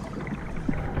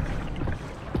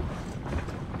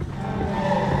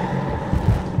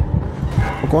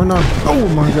 What's going on? Oh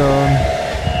my god.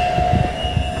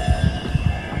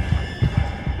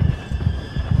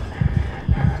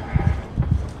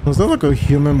 Was that like a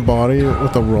human body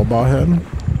with a robot head?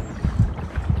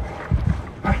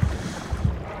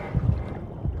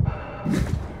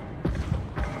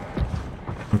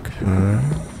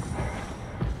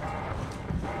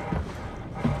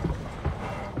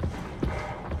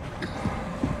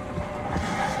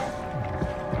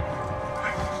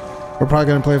 We're probably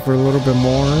gonna play for a little bit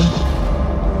more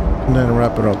and then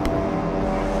wrap it up.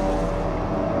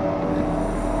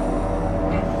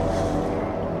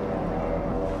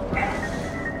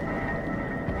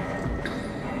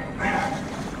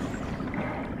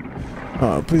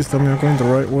 Please tell me I'm going the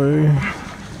right way.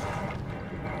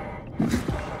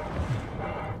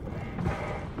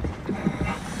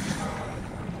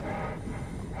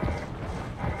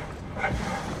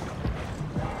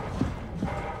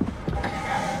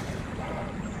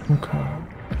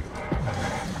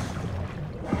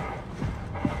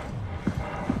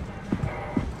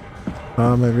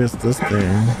 Maybe it's this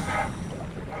thing.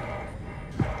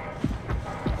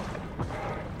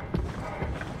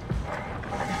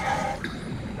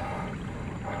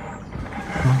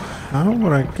 How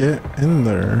would I get in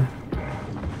there?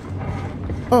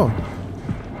 Oh.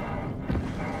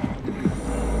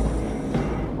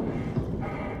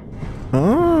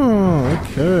 Oh,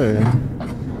 okay.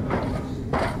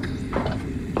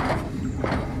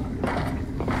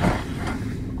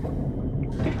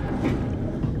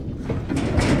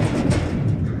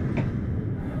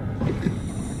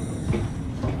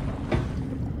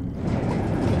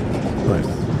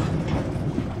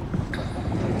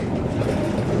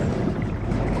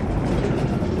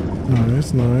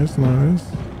 Nice, nice.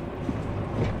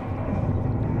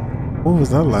 Oh, was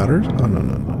that ladder? Oh, no.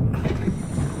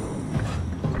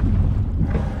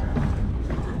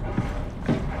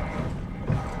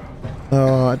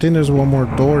 I think there's one more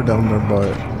door down there,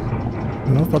 but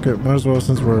you know, fuck it. Might as well,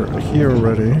 since we're here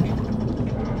already.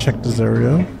 Check this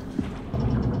area.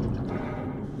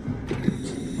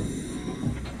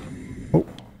 Oh,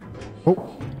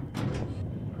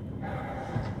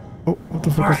 what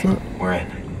the fuck is that? We're in.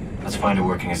 Let's find a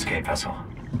working escape vessel.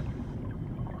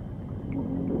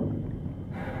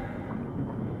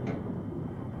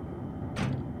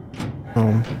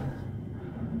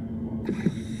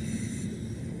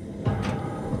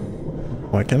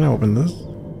 Why can't I open this?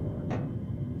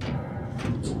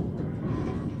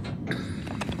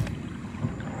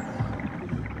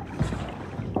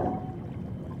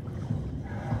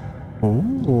 Oh.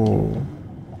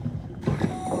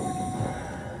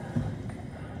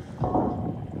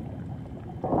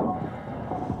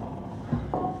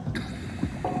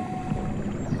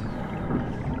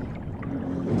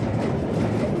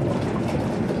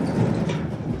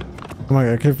 Oh my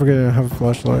god, I keep forgetting I have a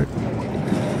flashlight.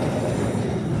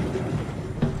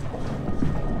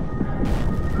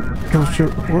 Oh shit,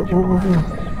 whoa.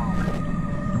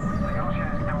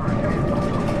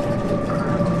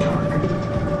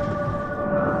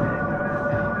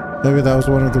 Maybe that was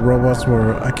one of the robots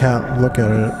where I can't look at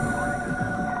it.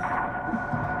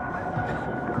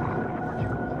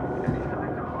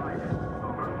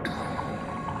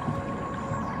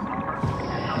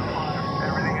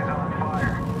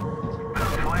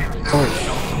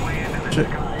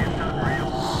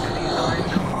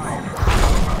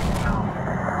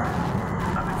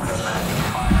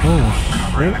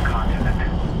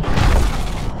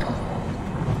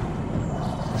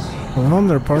 Hold on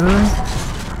there, partner.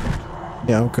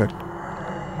 Yeah, I'm cooked.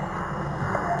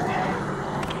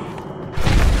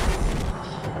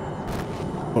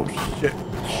 Oh shit.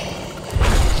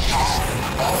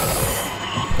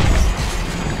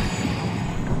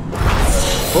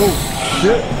 Oh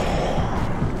shit.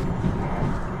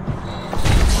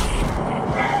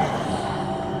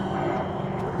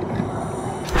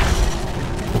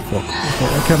 Oh fuck. I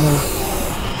can't move.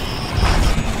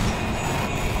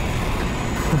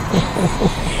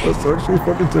 That's actually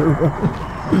fucking terrible.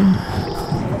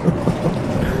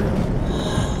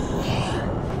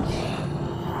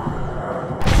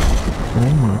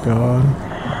 Oh my god.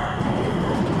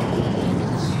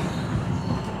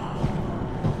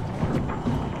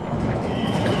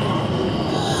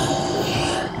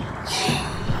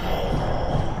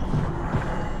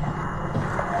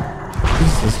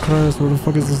 Jesus Christ, where the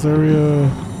fuck is this area?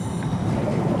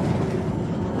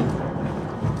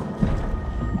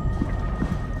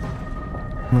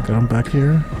 Oh my god, I'm back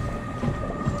here.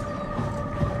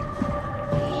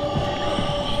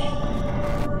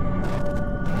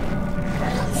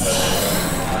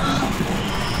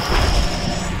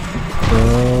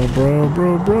 Bro.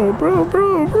 Bro.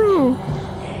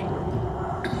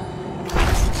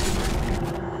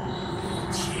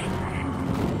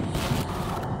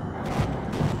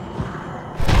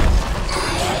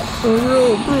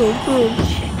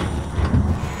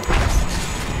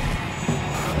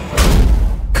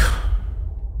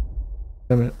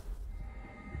 Damn it.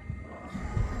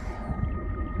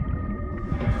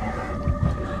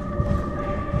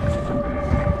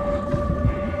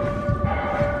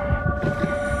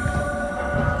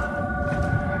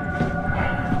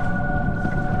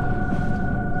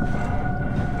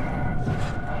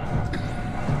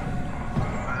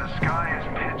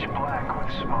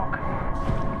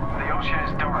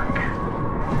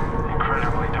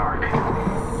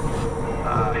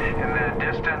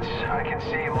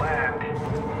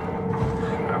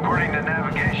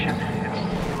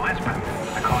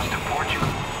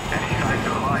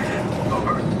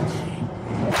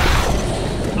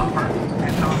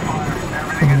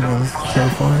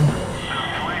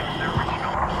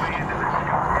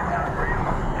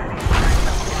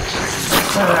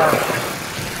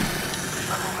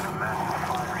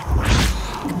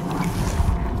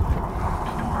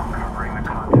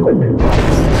 Oh,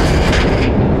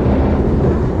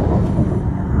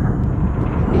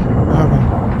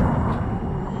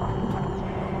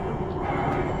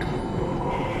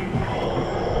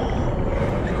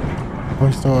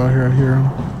 he's still out here. I hear him.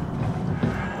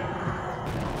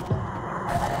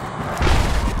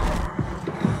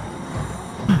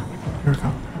 Here we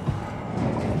go.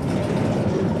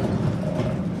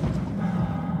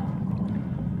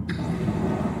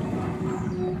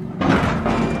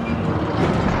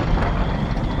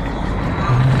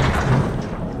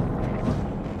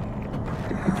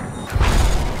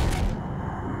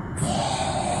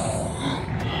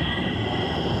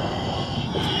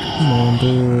 Come on,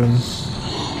 dude.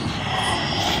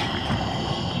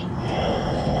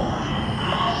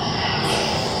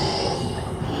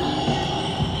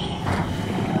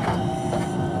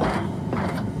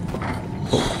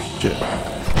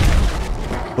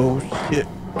 Oh shit.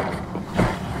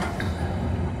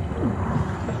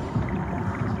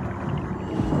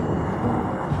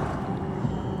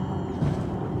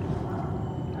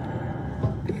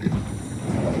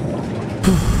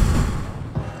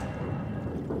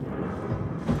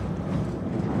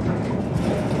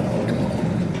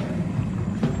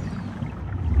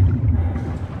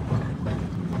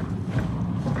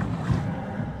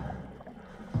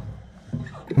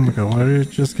 Oh my god, why did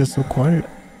it just get so quiet?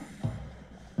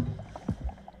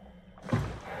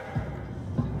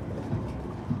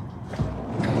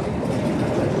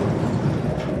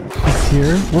 It's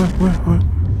here? What?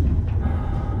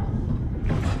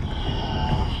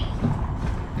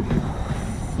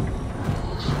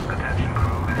 Attention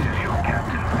crew, this is your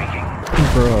captain speaking.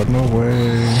 Bro, no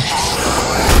way.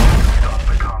 Stop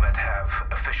the comet have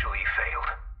officially failed.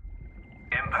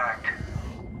 Impact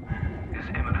is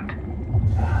imminent.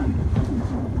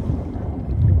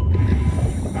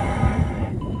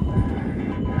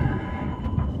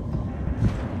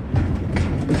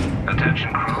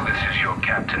 Attention crew, this is your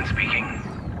captain speaking.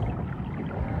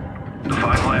 The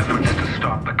final efforts to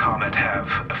stop the comet have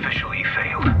officially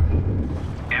failed.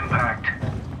 Impact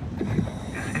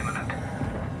is imminent.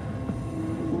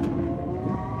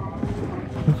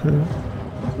 Okay.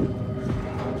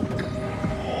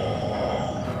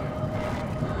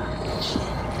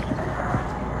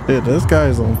 Dude, this guy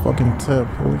is on fucking tip.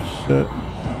 Holy shit.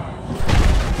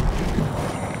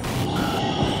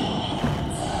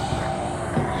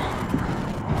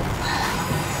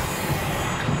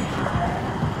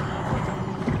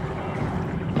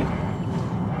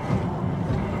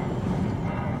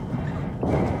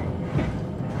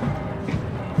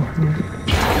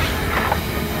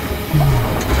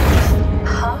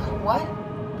 Huh? What?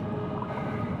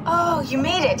 Oh, you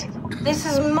made it. This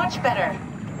is much better.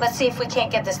 Let's see if we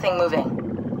can't get this thing moving.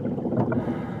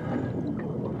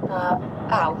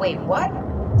 Wait, what?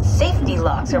 Safety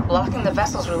locks are blocking the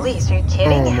vessel's release. Are you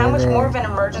kidding? Oh How much God. more of an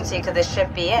emergency could this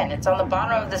ship be in? It's on the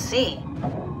bottom of the sea.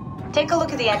 Take a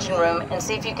look at the engine room and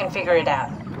see if you can figure it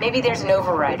out. Maybe there's an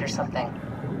override or something.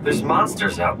 There's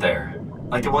monsters out there,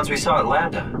 like the ones we saw at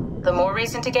Lambda. The more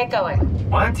reason to get going.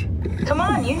 What? Come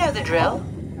on, you know the drill.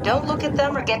 Don't look at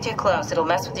them or get too close. It'll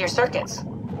mess with your circuits.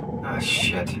 Ah,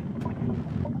 shit.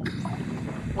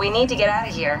 We need to get out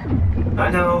of here. I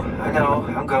know.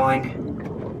 I'm going.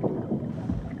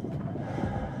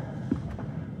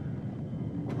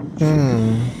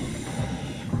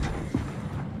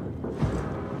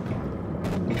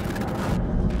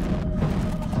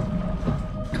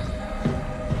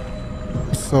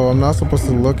 So I'm not supposed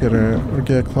to look at it or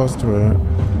get close to it,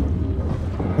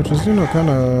 which is, you know, kind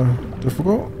of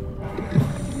difficult.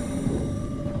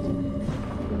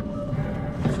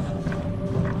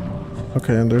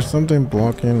 Okay, and there's something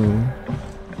blocking,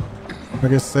 I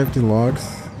guess, safety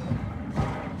locks.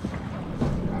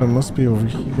 It must be over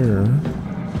here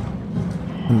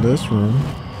in this room.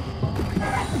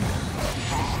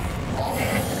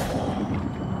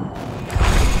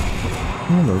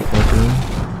 Motherfucker.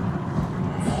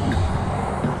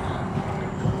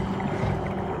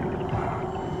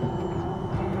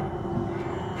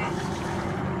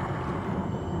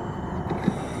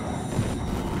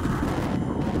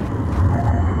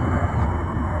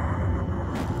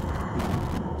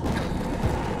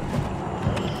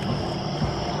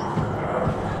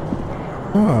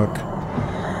 Fuck.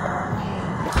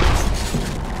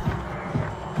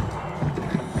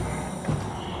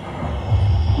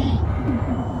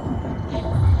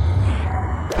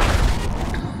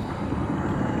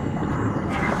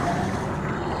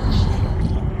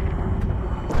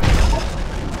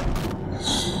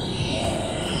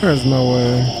 There's no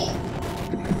way.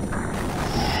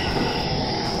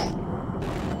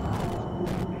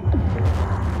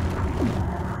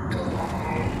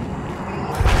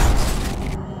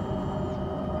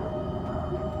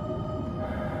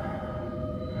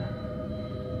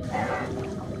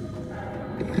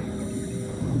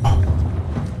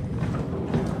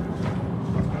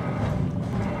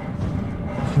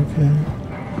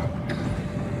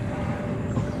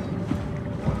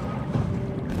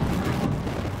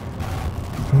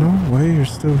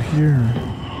 still here?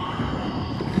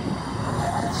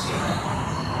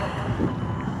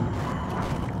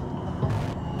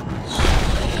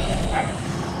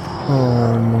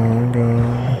 Oh my god.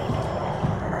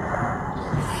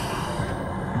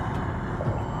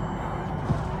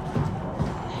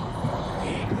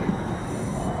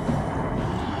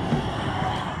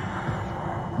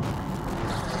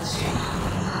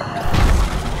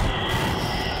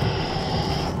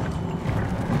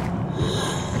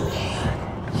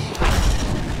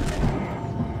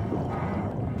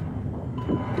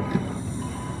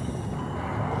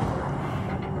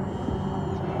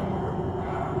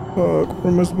 Fuck, what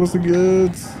am I supposed to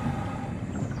get?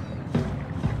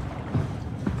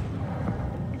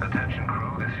 Attention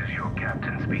crew, this is your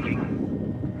captain speaking.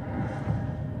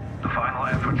 The final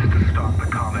efforts to stop the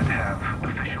comet have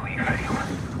officially failed.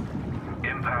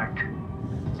 Impact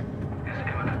is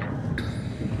imminent.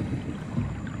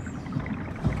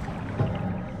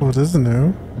 Oh, it is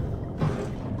new.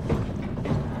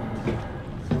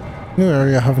 New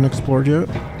area I haven't explored yet.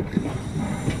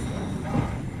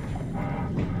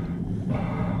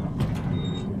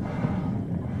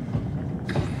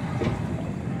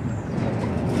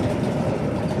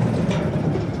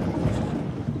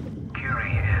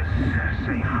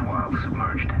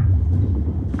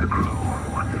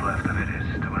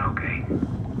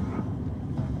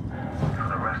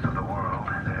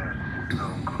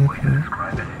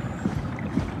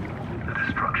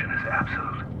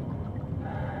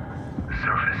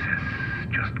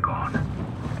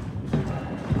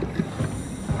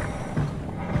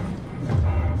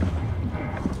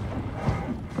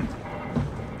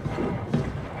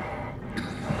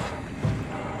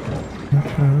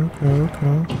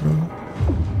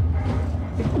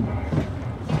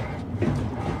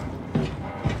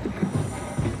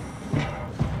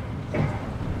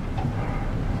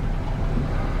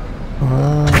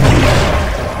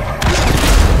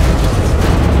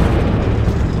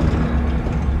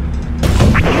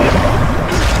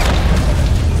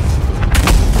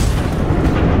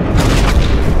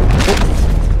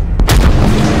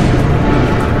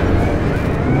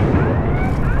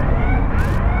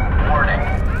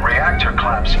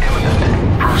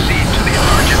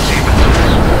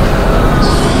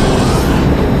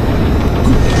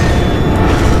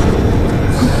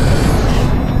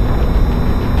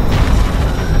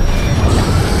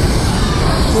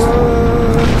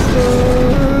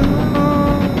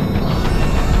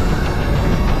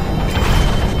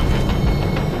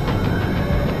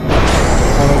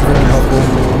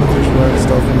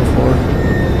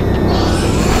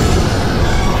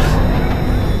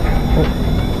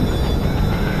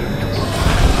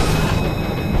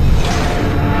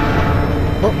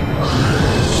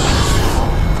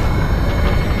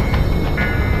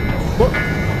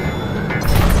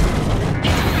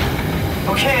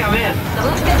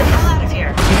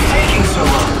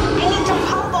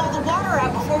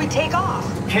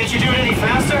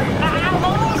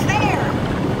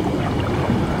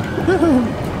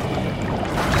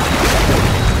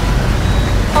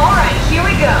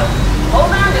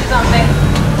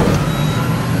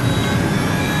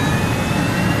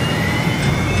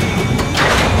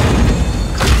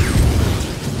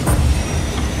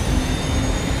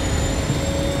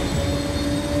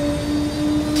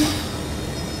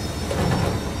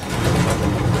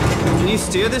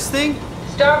 Steer this thing?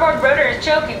 Starboard rudder is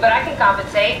choking, but I can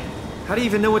compensate. How do you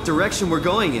even know what direction we're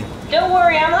going in? Don't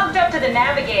worry, I'm hooked up to the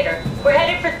navigator. We're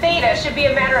headed for Theta, should be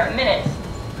a matter of minutes.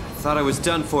 Thought I was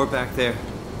done for back there.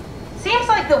 Seems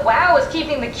like the WOW is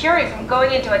keeping the Curie from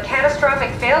going into a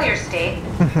catastrophic failure state.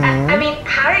 I mean,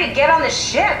 how did it get on the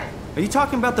ship? Are you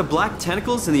talking about the black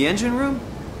tentacles in the engine room?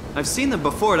 I've seen them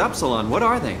before at Upsilon. What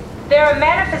are they? They're a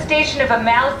manifestation of a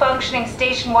malfunctioning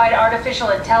station-wide artificial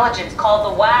intelligence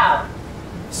called the WOW.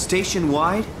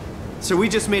 Station-wide? So we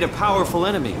just made a powerful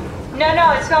enemy.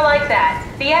 No, it's not like that.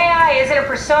 The AI isn't a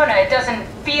persona. It doesn't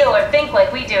feel or think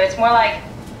like we do. It's more like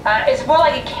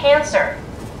a cancer.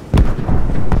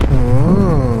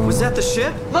 Was that the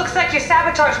ship? Looks like your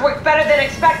sabotage worked better than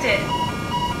expected.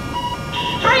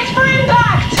 Brace for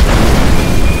impact!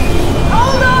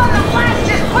 Hold on, the blast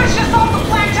just pushed us off the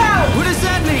plateau! What does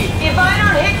that mean? If I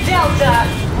don't hit Delta,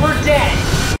 we're dead.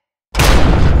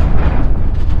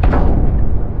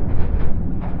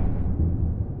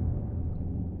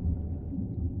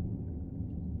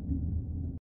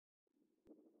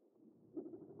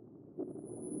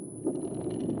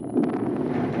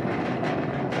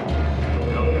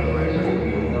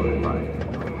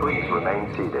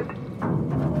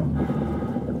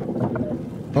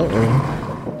 Uh-oh.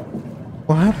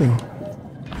 What happened?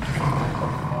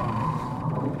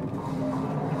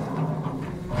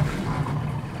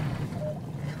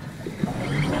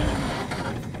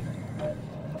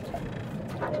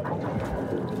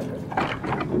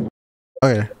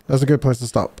 Okay, that's a good place to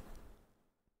stop.